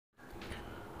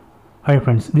Hi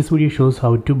friends, this video shows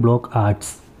how to block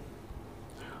ads.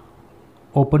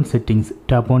 Open settings,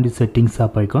 tap on the settings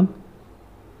app icon,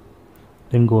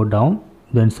 then go down,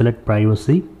 then select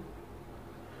privacy.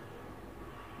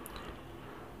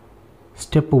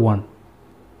 Step 1,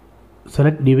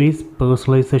 select device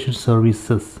personalization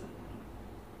services,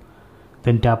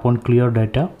 then tap on clear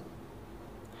data,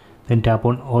 then tap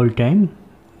on all time,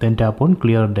 then tap on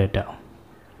clear data.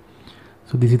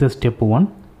 So this is the step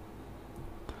 1.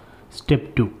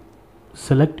 Step 2,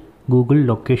 select Google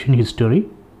location history,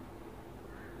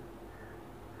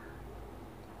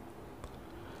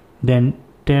 then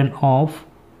turn off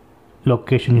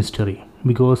location history,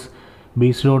 because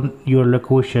based on your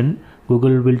location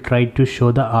Google will try to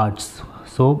show the ads,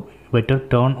 so better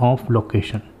turn off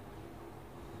location.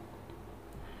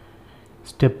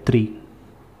 Step 3,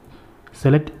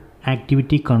 select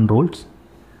activity controls,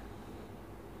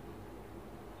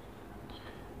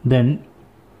 then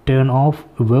turn off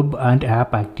web and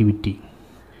app activity.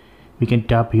 We can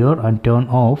tap here and turn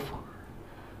off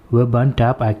web and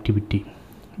app activity,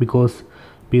 because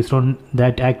based on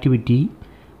that activity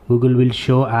Google will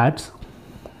show ads,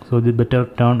 so they better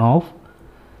turn off.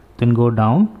 Then go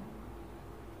down,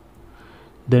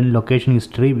 then location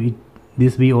history,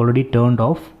 this we already turned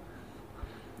off.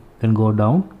 Then go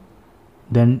down,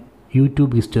 then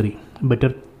YouTube history,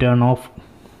 better turn off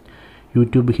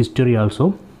YouTube history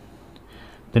also.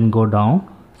 Then go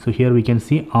down, so here we can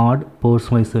see ad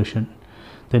personalization,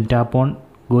 then tap on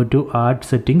go to ad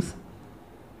settings,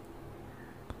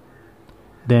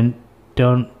 then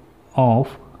turn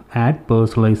off ad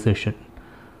personalization.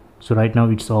 So right now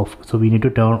it's off, so we need to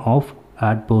turn off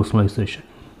ad personalization.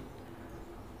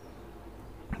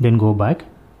 Then go back,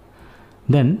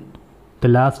 then the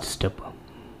last step,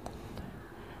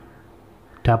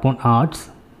 tap on ads,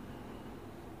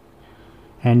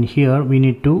 and here we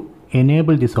need to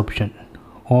enable this option,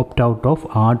 opt out of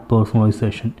ad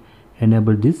personalization.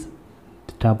 Enable this,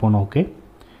 tap on OK.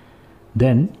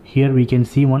 Then here we can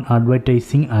see one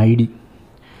advertising ID.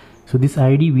 So this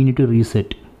ID we need to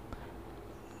reset,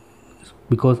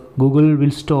 because Google will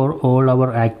store all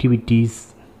our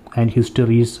activities and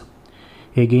histories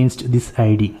against this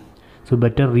ID, so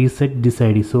better reset this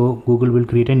ID, so Google will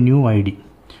create a new ID.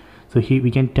 So here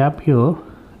we can tap here,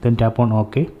 then tap on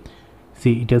OK.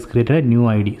 See, it has created a new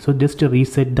ID, so just to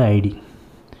reset the ID.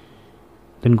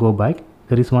 Then go back,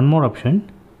 there is one more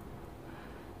option,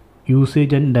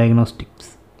 usage and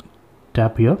diagnostics.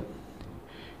 Tap here,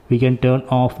 we can turn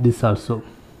off this also,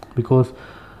 because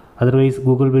otherwise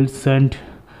Google will send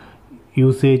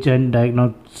usage and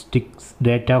diagnostics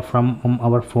data from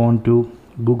our phone to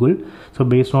Google. So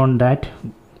based on that,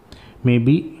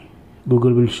 maybe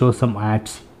Google will show some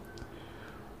ads.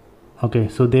 Okay,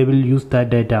 so they will use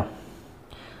that data,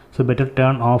 so better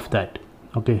turn off that.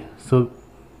 Okay, so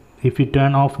if you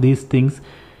turn off these things,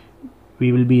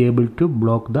 we will be able to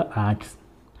block the ads.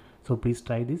 So please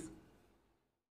try this.